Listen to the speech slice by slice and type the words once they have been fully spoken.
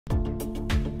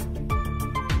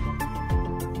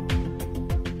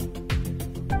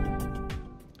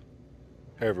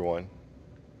Hey everyone,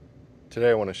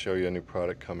 today I want to show you a new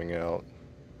product coming out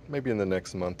maybe in the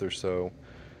next month or so.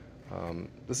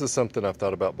 This is something I've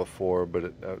thought about before,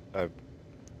 but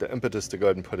the impetus to go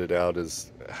ahead and put it out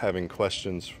is having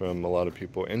questions from a lot of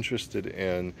people interested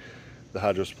in the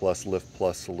HydrosPlus Lift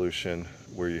Plus solution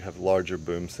where you have larger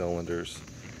boom cylinders.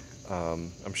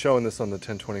 I'm showing this on the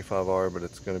 1025R, but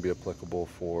it's going to be applicable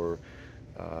for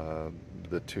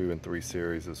the 2 and 3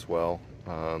 series as well.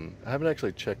 I haven't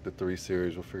actually checked the 3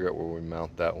 series. We'll figure out where we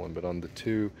mount that one, but on the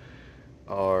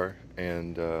 2R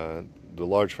and the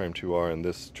large frame 2R and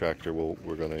this tractor,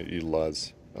 we're going to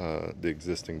utilize the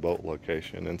existing bolt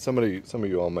location. And some of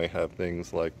you all may have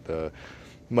things like the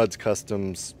Muds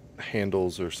Customs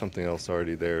handles or something else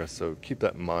already there, so keep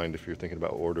that in mind if you're thinking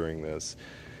about ordering this.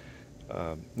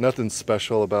 Nothing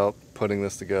special about putting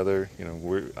this together.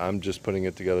 I'm just putting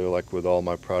it together like with all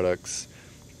my products.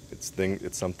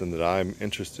 It's something that I'm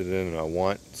interested in and I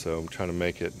want, so I'm trying to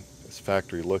make it as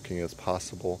factory looking as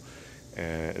possible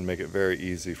and make it very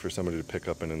easy for somebody to pick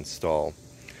up and install.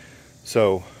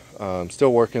 So I'm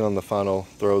still working on the final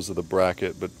throws of the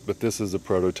bracket, but this is a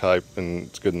prototype and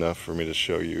it's good enough for me to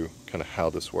show you kind of how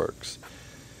this works.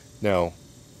 Now,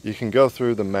 you can go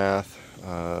through the math.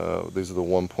 These are the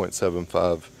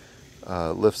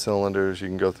 1.75 lift cylinders. You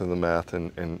can go through the math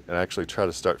and actually try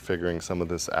to start figuring some of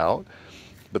this out.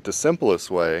 But the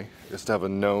simplest way is to have a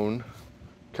known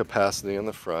capacity in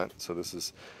the front. So this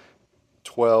is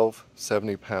 12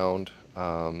 70-pound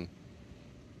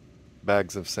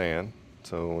bags of sand.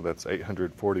 So that's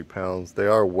 840 pounds. They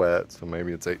are wet, so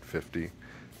maybe it's 850.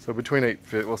 So between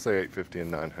we'll say 850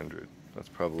 and 900. That's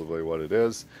probably what it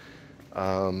is.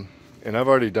 And I've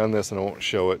already done this and I won't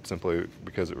show it simply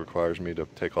because it requires me to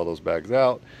take all those bags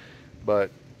out. But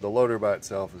the loader by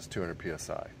itself is 200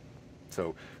 psi.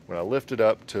 So when I lift it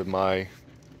up to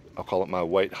I'll call it my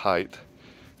weight height,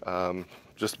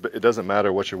 it doesn't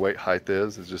matter what your weight height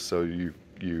is, it's just so you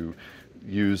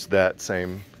use that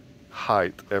same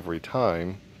height every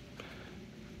time.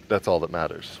 That's all that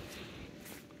matters.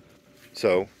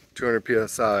 So 200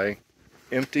 psi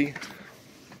empty.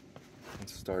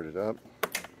 Let's start it up.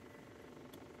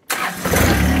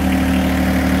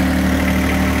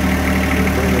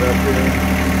 Bring it up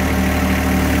here.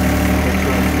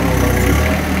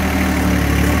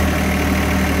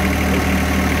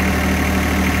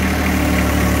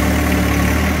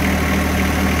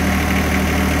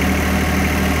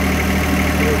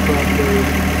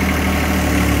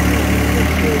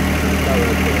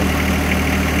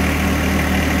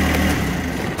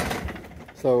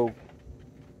 So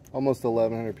almost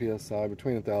 1100 psi,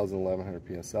 between 1000 and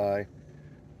 1100 psi.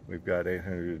 We've got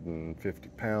 850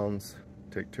 pounds.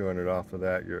 Take 200 off of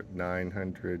that, you're at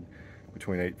 900,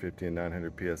 between 850 and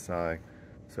 900 psi.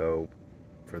 So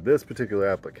for this particular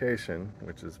application,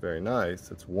 which is very nice,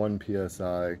 it's 1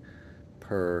 psi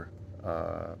per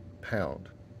pound.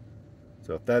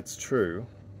 So if that's true,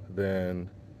 then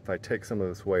if I take some of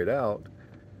this weight out,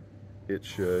 it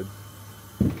should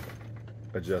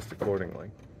adjust accordingly.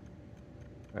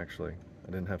 Actually,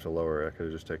 I didn't have to lower it, I could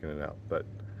have just taken it out, but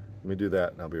let me do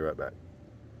that and I'll be right back.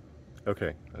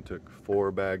 Okay, I took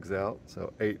 4 bags out,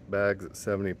 so 8 bags at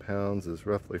 70 pounds is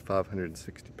roughly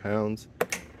 560 pounds.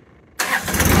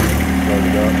 Load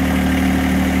it up.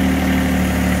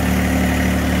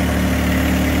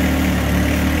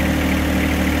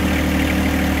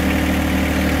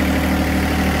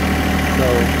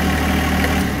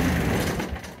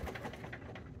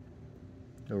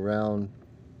 So around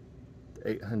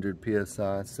 800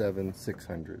 psi,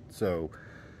 600. So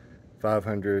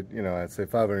 500, I'd say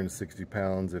 560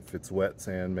 pounds. If it's wet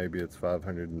sand, maybe it's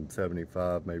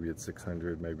 575, maybe it's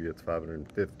 600, maybe it's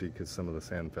 550 because some of the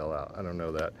sand fell out. I don't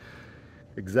know that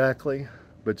exactly,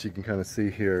 but you can kind of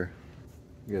see here,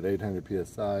 you got 800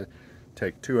 psi,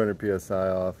 take 200 psi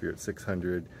off, you're at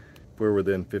 600. If we're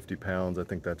within 50 pounds, I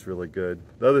think that's really good.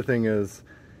 The other thing is,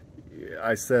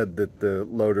 I said that the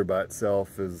loader by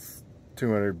itself is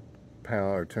 200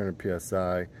 pound or 200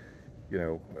 psi.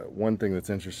 One thing that's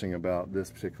interesting about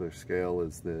this particular scale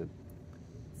is that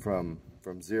from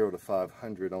 0 to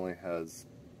 500 only has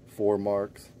 4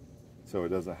 marks, so it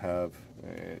doesn't have,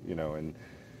 and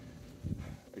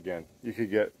again, you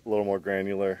could get a little more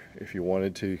granular if you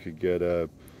wanted to. You could get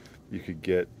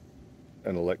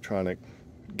an electronic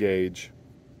gauge,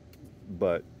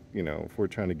 but if we're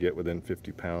trying to get within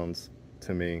 50 pounds,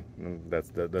 to me,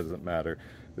 that doesn't matter.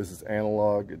 This is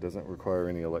analog, it doesn't require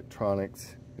any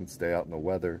electronics, you can stay out in the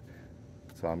weather,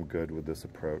 so I'm good with this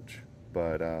approach.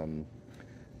 But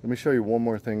let me show you one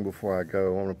more thing before I go. I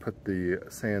want to put the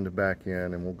sand back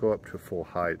in and we'll go up to full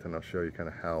height and I'll show you kind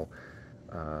of how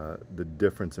the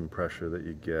difference in pressure that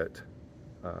you get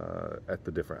at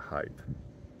the different height.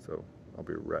 So I'll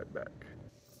be right back.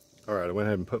 All right, I went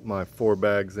ahead and put my 4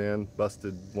 bags in,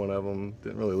 busted one of them,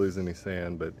 didn't really lose any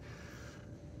sand, but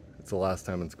it's the last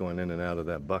time it's going in and out of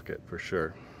that bucket for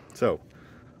sure. So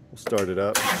we'll start it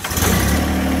up. You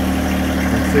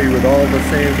can see with all the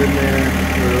sand in there,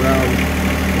 we're around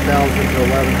 1,000 to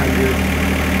 1,100.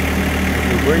 If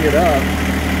we bring it up,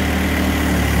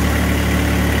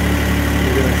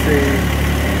 you're going to see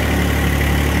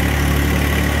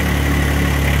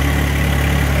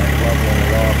leveling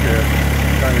it off here.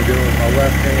 Trying to do it with my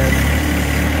left hand.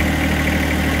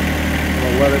 I'm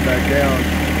going to let it back down.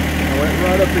 I went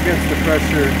right up against the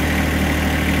pressure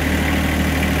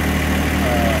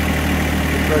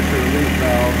relief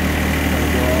valve. Gotta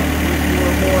go off just a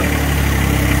little more.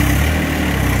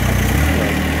 So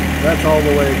that's all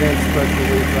the way against the pressure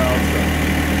relief valve. So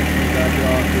back it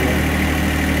off here.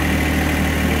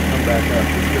 And come back up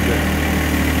just a bit.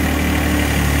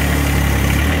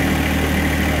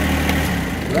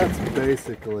 So that's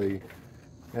basically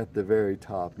at the very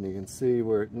top, and you can see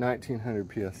we're at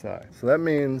 1900 psi. So that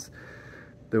means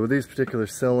that with these particular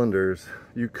cylinders,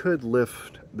 you could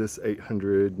lift this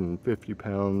 850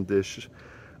 pound dish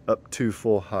up to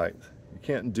full height. You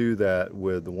can't do that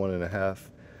with the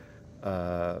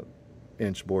 1.5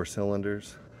 inch bore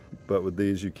cylinders, but with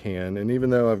these you can. And even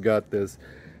though I've got this,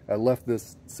 I left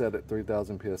this set at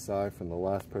 3000 psi from the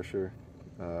last pressure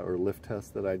or lift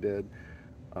test that I did,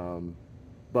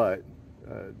 but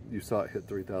you saw it hit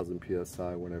 3000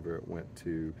 psi whenever it went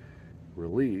to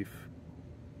relief,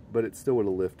 but it still would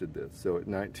have lifted this. So at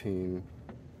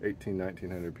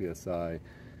 1900 psi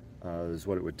is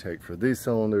what it would take for these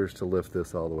cylinders to lift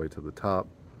this all the way to the top.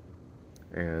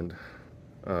 And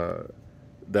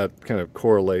that kind of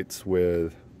correlates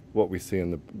with what we see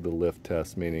in the lift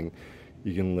test, meaning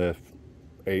you can lift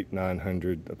 800,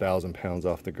 900, 1,000 pounds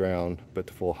off the ground, but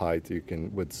to full height you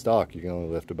can, with stock, you can only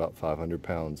lift about 500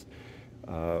 pounds.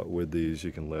 With these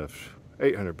you can lift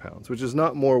 800 pounds, which is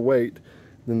not more weight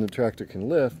than the tractor can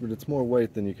lift, but it's more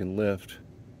weight than you can lift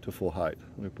to full height.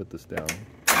 Let me put this down.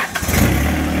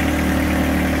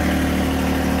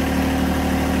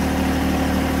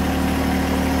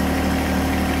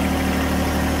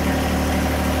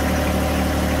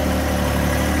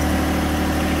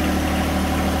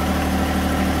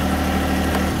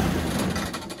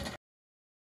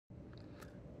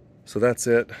 So that's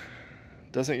it.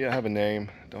 Doesn't yet have a name,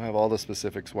 don't have all the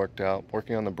specifics worked out.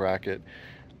 Working on the bracket.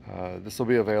 This will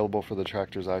be available for the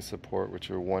tractors I support, which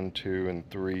are 1, 2, and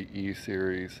 3 E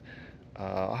series.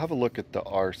 I'll have a look at the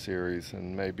R series,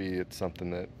 and maybe it's something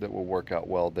that will work out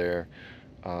well there.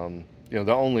 You know,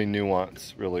 the only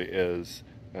nuance really is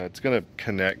it's going to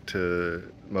connect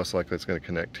to, most likely it's going to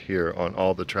connect here on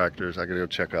all the tractors. I got to go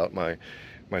check out my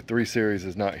 3 series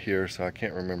is not here, so I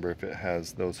can't remember if it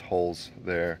has those holes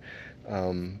there.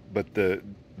 But the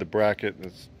bracket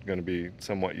is going to be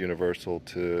somewhat universal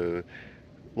to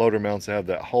loader mounts that have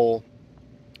that hole.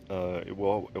 It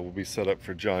will be set up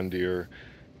for John Deere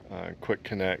quick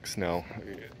connects. Now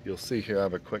you'll see here I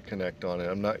have a quick connect on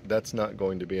it. That's not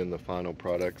going to be in the final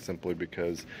product, simply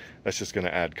because that's just going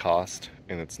to add cost,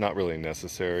 and it's not really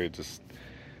necessary. Just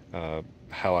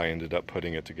how I ended up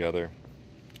putting it together,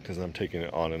 because I'm taking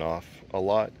it on and off a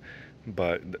lot.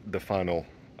 But the final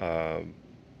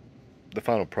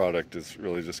product is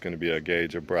really just going to be a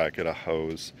gauge, a bracket, a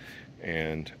hose,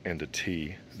 and a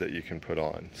T that you can put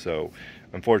on. So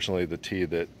unfortunately the T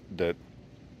that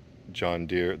John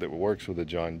Deere, that works with the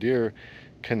John Deere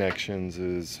connections,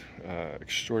 is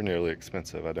extraordinarily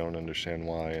expensive. I don't understand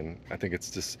why, and I think it's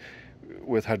just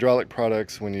with hydraulic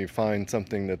products, when you find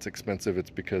something that's expensive, it's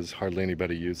because hardly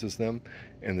anybody uses them,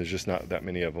 and there's just not that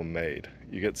many of them made.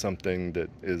 You get something that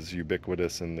is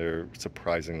ubiquitous, and they're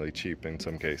surprisingly cheap in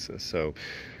some cases. So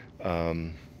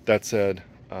that said,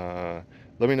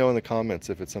 let me know in the comments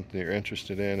if it's something you're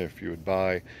interested in, if you would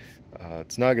buy.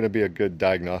 It's not going to be a good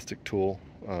diagnostic tool.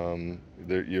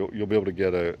 You'll be able to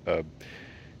get a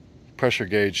pressure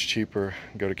gauge cheaper.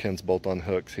 Go to Ken's bolt-on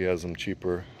hooks, he has them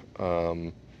cheaper.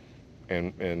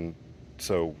 And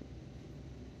so,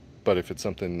 but if it's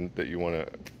something that you want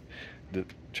to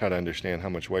try to understand how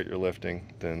much weight you're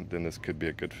lifting, then this could be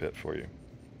a good fit for you.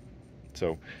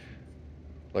 So,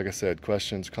 like I said,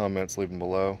 questions, comments, leave them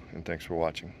below, and thanks for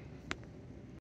watching.